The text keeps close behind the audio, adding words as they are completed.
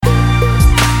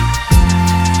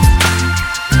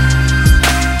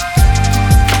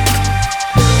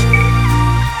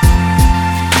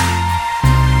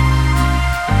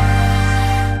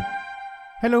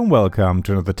Hello and welcome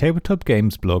to another Tabletop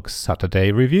Games Blog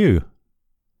Saturday review.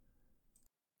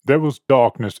 There was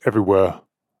darkness everywhere.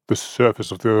 The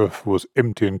surface of the earth was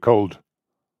empty and cold.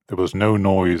 There was no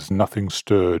noise, nothing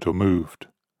stirred or moved.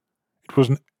 It was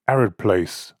an arid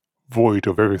place, void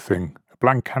of everything, a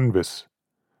blank canvas.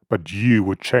 But you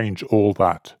would change all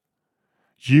that.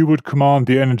 You would command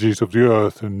the energies of the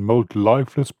earth and mold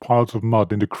lifeless piles of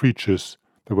mud into creatures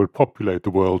that would populate the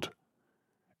world.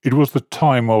 It was the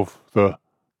time of the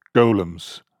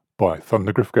Golems by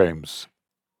Thundergriff Games.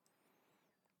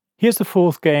 Here's the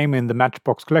fourth game in the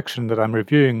Matchbox collection that I'm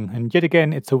reviewing, and yet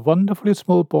again it's a wonderfully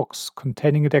small box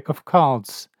containing a deck of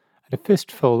cards and a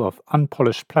fistful of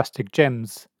unpolished plastic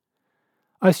gems.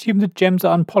 I assume that gems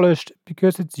are unpolished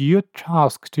because it's your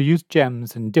task to use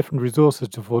gems and different resources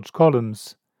to forge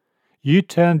columns. You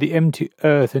turn the empty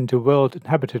earth into a world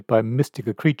inhabited by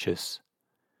mystical creatures.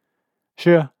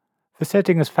 Sure, the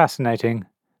setting is fascinating.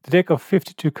 The deck of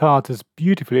 52 cards is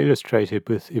beautifully illustrated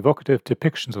with evocative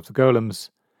depictions of the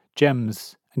golems,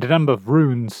 gems, and a number of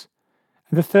runes,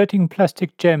 and the 13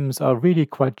 plastic gems are really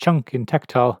quite chunky and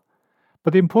tactile.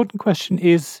 But the important question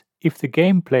is if the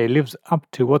gameplay lives up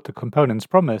to what the components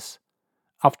promise.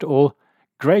 After all,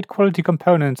 great quality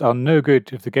components are no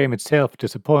good if the game itself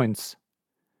disappoints.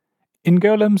 In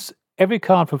Golems, every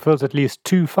card fulfills at least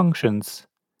two functions.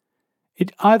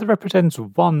 It either represents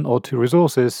one or two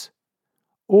resources,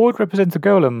 or it represents a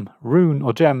golem, rune,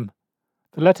 or gem,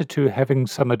 the latter two having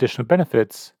some additional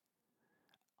benefits.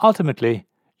 Ultimately,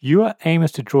 your aim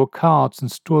is to draw cards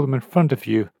and store them in front of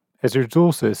you as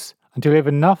resources until you have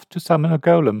enough to summon a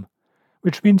golem,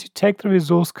 which means you take the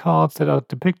resource cards that are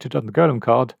depicted on the golem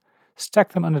card,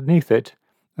 stack them underneath it,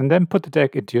 and then put the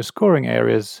deck into your scoring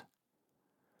areas.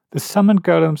 The summoned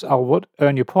golems are what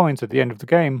earn you points at the end of the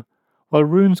game, while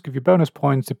runes give you bonus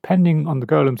points depending on the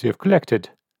golems you have collected.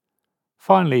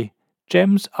 Finally,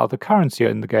 gems are the currency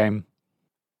in the game.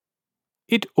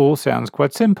 It all sounds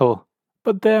quite simple,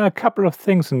 but there are a couple of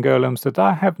things in Golems that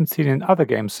I haven't seen in other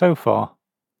games so far.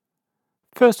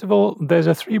 First of all, there's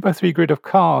a 3x3 grid of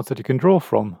cards that you can draw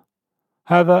from.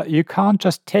 However, you can't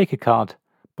just take a card,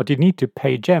 but you need to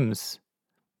pay gems.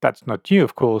 That's not new,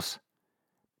 of course.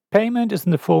 Payment is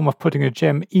in the form of putting a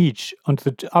gem each onto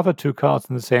the other two cards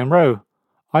in the same row,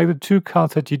 either two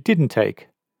cards that you didn't take.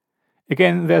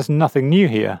 Again, there's nothing new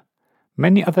here.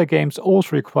 Many other games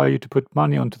also require you to put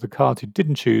money onto the cards you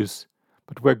didn't choose.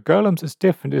 But where Golems is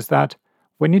different is that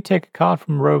when you take a card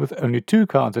from a row with only two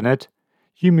cards in it,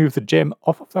 you move the gem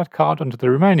off of that card onto the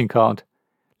remaining card,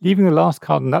 leaving the last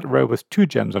card in that row with two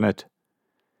gems on it.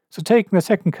 So taking the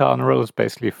second card in a row is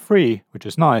basically free, which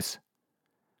is nice.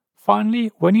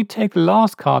 Finally, when you take the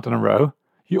last card in a row,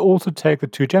 you also take the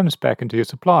two gems back into your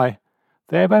supply,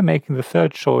 thereby making the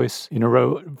third choice in a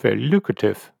row very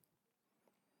lucrative.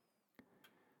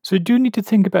 So you do need to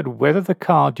think about whether the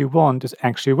card you want is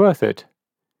actually worth it.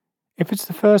 If it's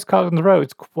the first card in the row,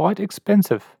 it's quite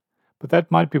expensive, but that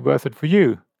might be worth it for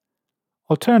you.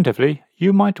 Alternatively,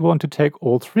 you might want to take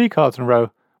all three cards in a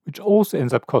row, which also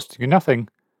ends up costing you nothing,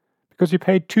 because you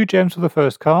paid two gems for the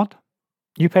first card,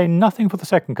 you pay nothing for the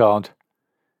second card,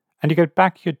 and you get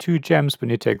back your two gems when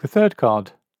you take the third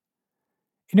card.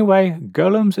 In a way,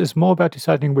 Golems is more about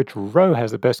deciding which row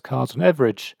has the best cards on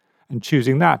average, and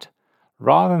choosing that,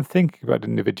 rather than thinking about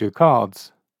individual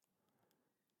cards.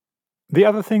 The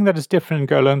other thing that is different in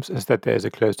Golems is that there is a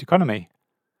closed economy.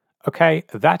 Okay,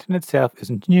 that in itself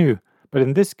isn't new, but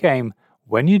in this game,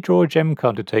 when you draw a gem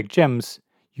card to take gems,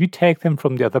 you take them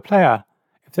from the other player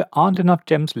if there aren't enough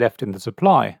gems left in the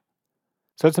supply.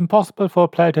 So it's impossible for a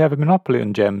player to have a monopoly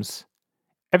on gems.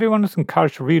 Everyone is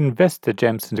encouraged to reinvest their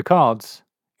gems into cards.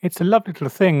 It's a lovely little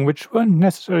thing which won't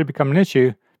necessarily become an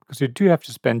issue because you do have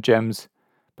to spend gems,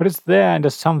 but it's there and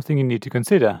is something you need to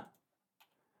consider.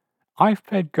 I've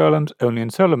played Golems only in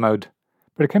solo mode,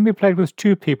 but it can be played with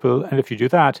two people, and if you do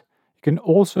that, you can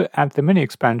also add the mini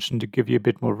expansion to give you a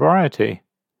bit more variety.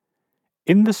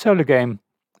 In the solo game,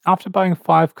 after buying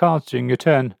 5 cards during your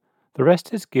turn, the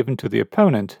rest is given to the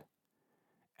opponent.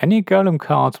 Any Golem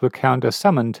cards will count as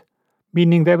summoned,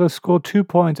 meaning they will score 2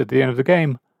 points at the end of the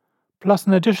game, plus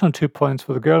an additional 2 points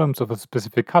for the Golems of a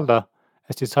specific color,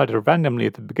 as decided randomly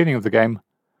at the beginning of the game,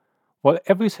 while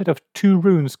every set of 2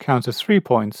 runes counts as 3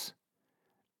 points.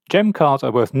 Gem cards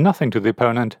are worth nothing to the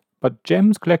opponent, but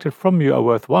gems collected from you are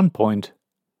worth 1 point.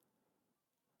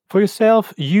 For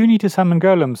yourself, you need to summon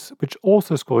golems, which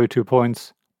also score you 2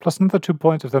 points, plus another 2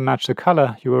 points if they match the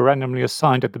color you were randomly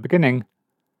assigned at the beginning.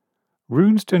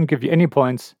 Runes don't give you any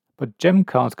points, but gem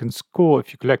cards can score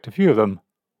if you collect a few of them.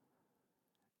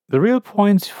 The real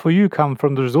points for you come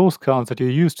from the resource cards that you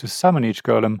use to summon each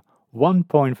golem, 1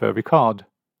 point for every card.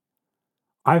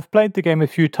 I've played the game a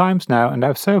few times now and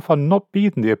have so far not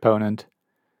beaten the opponent.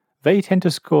 They tend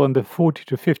to score in the 40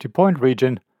 to 50 point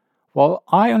region, while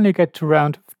I only get to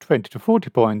around 20 to 40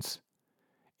 points.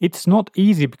 It's not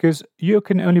easy because you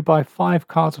can only buy 5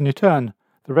 cards on your turn,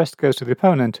 the rest goes to the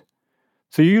opponent.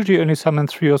 So you usually only summon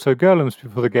 3 or so golems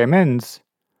before the game ends.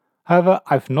 However,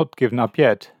 I've not given up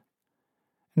yet.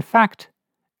 In fact,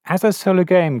 as a solo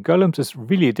game, Golems is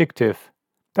really addictive.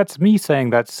 That's me saying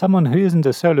that, someone who isn't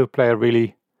a solo player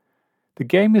really. The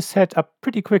game is set up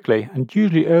pretty quickly and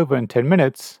usually over in 10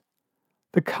 minutes.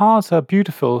 The cards are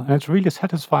beautiful and it's really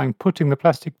satisfying putting the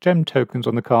plastic gem tokens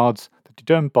on the cards that you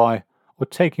don't buy or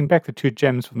taking back the 2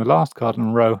 gems from the last card in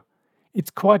a row.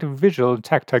 It's quite a visual and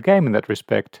tactile game in that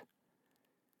respect.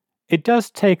 It does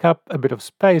take up a bit of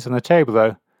space on the table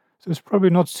though, so it's probably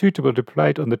not suitable to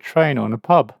play it on the train or in a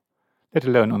pub, let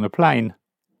alone on a plane.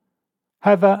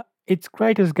 However, it's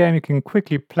great as a game you can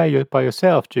quickly play by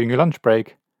yourself during your lunch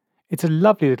break. It's a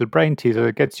lovely little brain teaser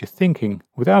that gets you thinking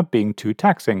without being too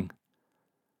taxing.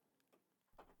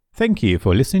 Thank you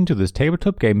for listening to this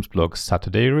Tabletop Games Blog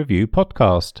Saturday Review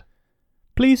podcast.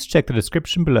 Please check the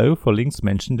description below for links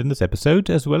mentioned in this episode,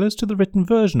 as well as to the written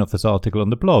version of this article on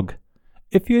the blog.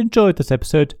 If you enjoyed this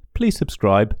episode, please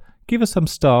subscribe, give us some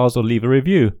stars or leave a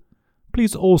review.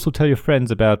 Please also tell your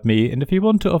friends about me, and if you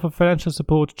want to offer financial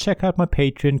support, check out my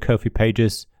Patreon and Ko-fi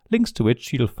pages, links to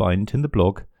which you'll find in the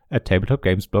blog at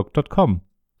tabletopgamesblog.com.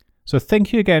 So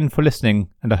thank you again for listening,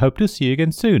 and I hope to see you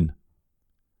again soon.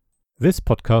 This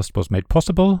podcast was made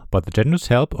possible by the generous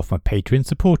help of my Patreon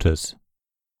supporters.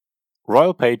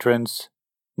 Royal Patrons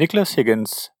Nicholas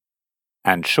Higgins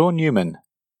and Sean Newman.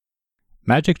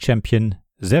 Magic Champion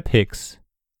Zeb Hicks.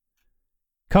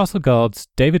 Castle Guards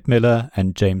David Miller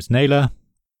and James Naylor.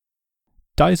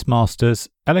 Dice Masters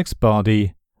Alex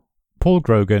Bardi, Paul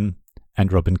Grogan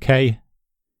and Robin Kay.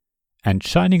 And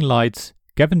Shining Lights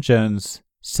Gavin Jones,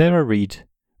 Sarah Reed,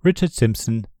 Richard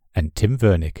Simpson and Tim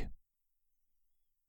Vernick.